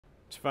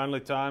It's finally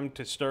time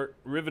to start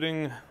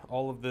riveting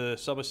all of the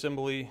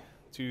subassembly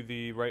to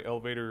the right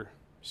elevator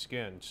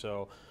skin.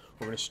 So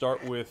we're going to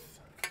start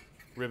with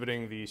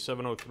riveting the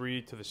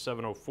 703 to the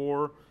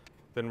 704.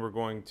 Then we're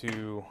going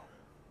to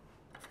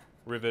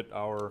rivet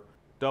our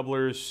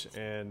doublers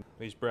and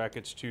these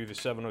brackets to the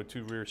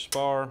 702 rear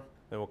spar.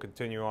 Then we'll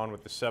continue on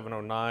with the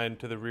 709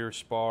 to the rear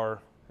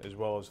spar as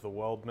well as the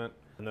weldment.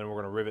 And then we're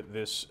going to rivet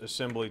this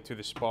assembly to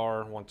the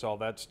spar. Once all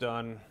that's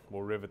done,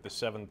 we'll rivet the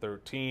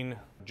 713,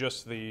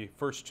 just the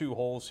first two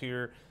holes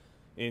here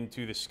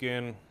into the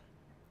skin.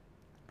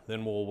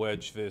 Then we'll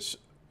wedge this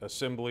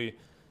assembly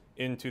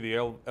into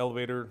the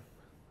elevator,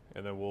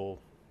 and then we'll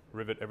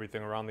rivet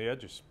everything around the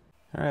edges.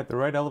 All right, the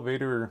right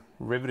elevator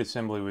rivet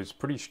assembly was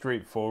pretty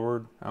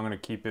straightforward. I'm going to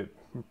keep it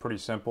pretty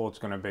simple. It's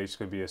going to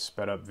basically be a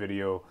sped up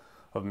video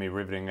of me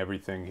riveting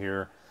everything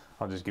here.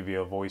 I'll just give you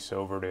a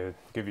voiceover to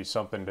give you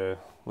something to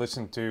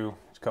listen to.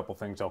 There's a couple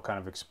things I'll kind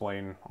of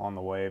explain on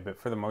the way, but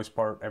for the most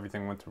part,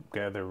 everything went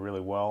together really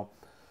well.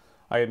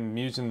 I am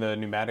using the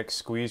pneumatic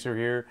squeezer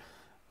here.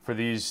 For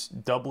these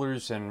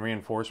doublers and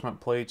reinforcement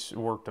plates, it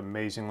worked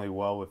amazingly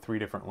well with 3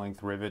 different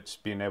length rivets,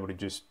 being able to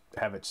just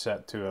have it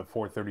set to a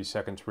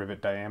 4/32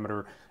 rivet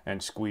diameter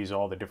and squeeze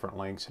all the different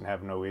lengths and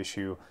have no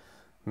issue.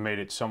 Made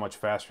it so much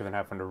faster than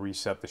having to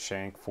reset the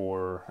shank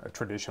for a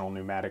traditional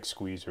pneumatic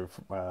squeezer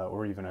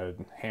or even a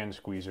hand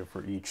squeezer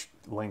for each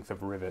length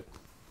of rivet.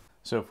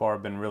 So far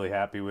I've been really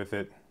happy with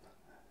it.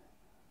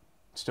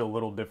 Still a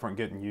little different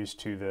getting used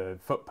to the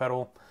foot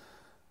pedal.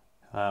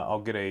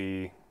 I'll get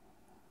a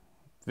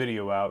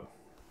video out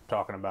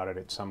talking about it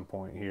at some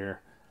point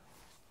here.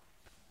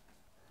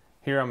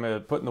 Here I'm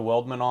putting the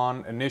weldment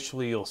on.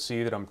 Initially you'll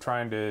see that I'm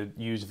trying to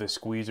use the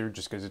squeezer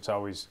just because it's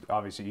always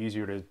obviously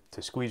easier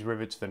to squeeze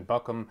rivets than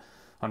buck them.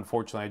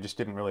 Unfortunately I just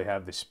didn't really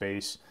have the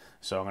space,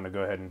 so I'm going to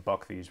go ahead and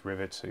buck these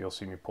rivets. So you'll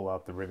see me pull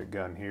out the rivet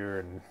gun here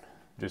and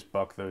just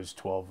buck those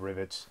 12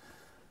 rivets.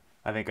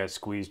 I think I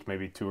squeezed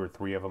maybe 2 or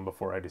 3 of them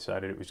before I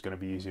decided it was going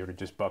to be easier to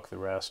just buck the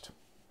rest.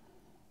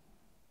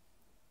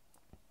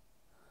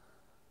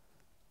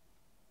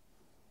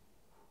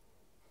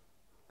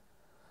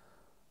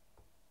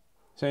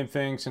 Same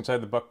thing, since I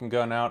had the bucking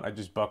gun out, I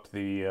just bucked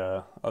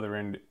the other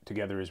end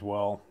together as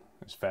well.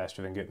 It's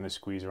faster than getting the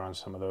squeezer on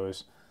some of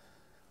those.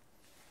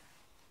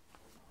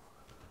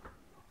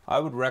 I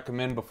would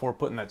recommend before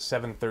putting that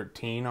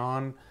 713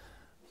 on,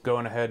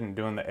 going ahead and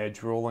doing the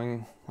edge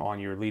rolling on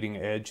your leading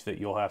edge that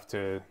you'll have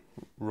to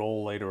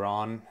roll later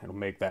on. It'll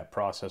make that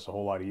process a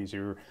whole lot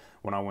easier.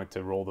 When I went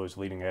to roll those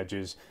leading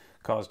edges,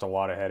 caused a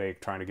lot of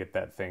headache trying to get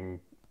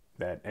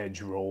that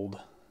edge rolled.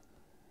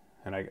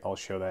 And I'll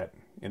show that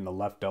in the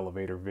left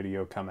elevator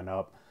video coming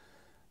up,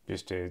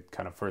 just to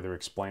kind of further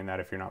explain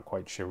that if you're not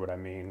quite sure what I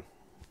mean.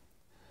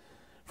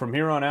 From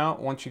here on out,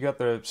 once you got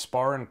the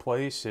spar in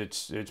place,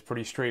 it's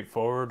pretty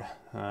straightforward.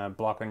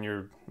 Blocking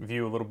your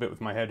view a little bit with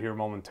my head here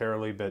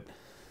momentarily, but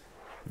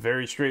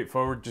very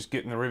straightforward, just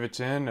getting the rivets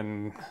in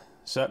and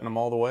setting them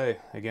all the way.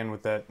 Again,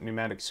 with that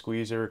pneumatic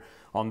squeezer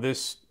on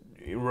this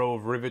row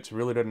of rivets,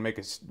 really doesn't make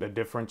a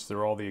difference.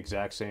 They're all the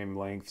exact same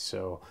length,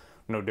 so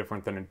no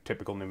different than a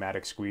typical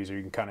pneumatic squeezer.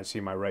 You can kind of see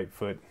my right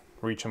foot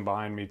reaching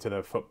behind me to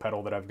the foot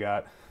pedal that I've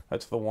got.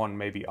 That's the one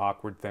maybe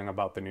awkward thing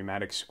about the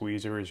pneumatic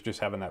squeezer, is just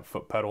having that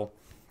foot pedal.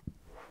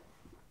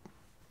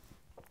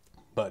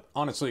 But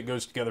honestly, it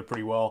goes together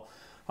pretty well.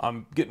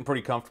 I'm getting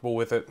pretty comfortable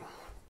with it.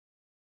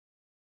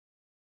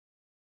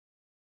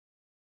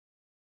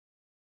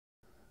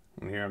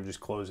 And here I'm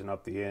just closing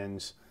up the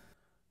ends.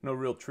 No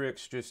real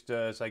tricks, just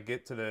as I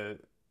get to the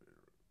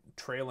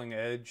trailing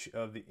edge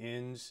of the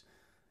ends,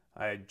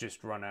 I had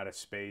just run out of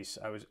space.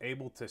 I was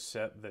able to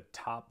set the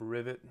top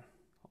rivet,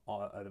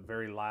 the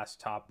very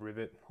last top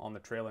rivet on the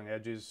trailing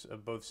edges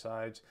of both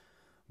sides,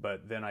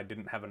 but then I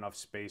didn't have enough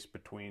space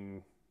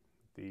between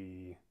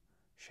the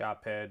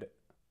shop head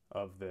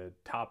of the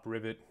top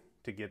rivet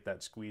to get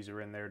that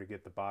squeezer in there to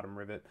get the bottom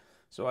rivet.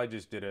 So I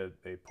just did a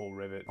pull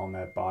rivet on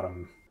that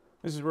bottom.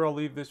 This is where I'll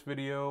leave this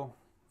video.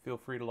 Feel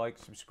free to like,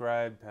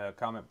 subscribe,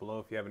 comment below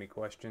if you have any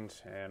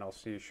questions, and I'll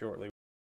see you shortly.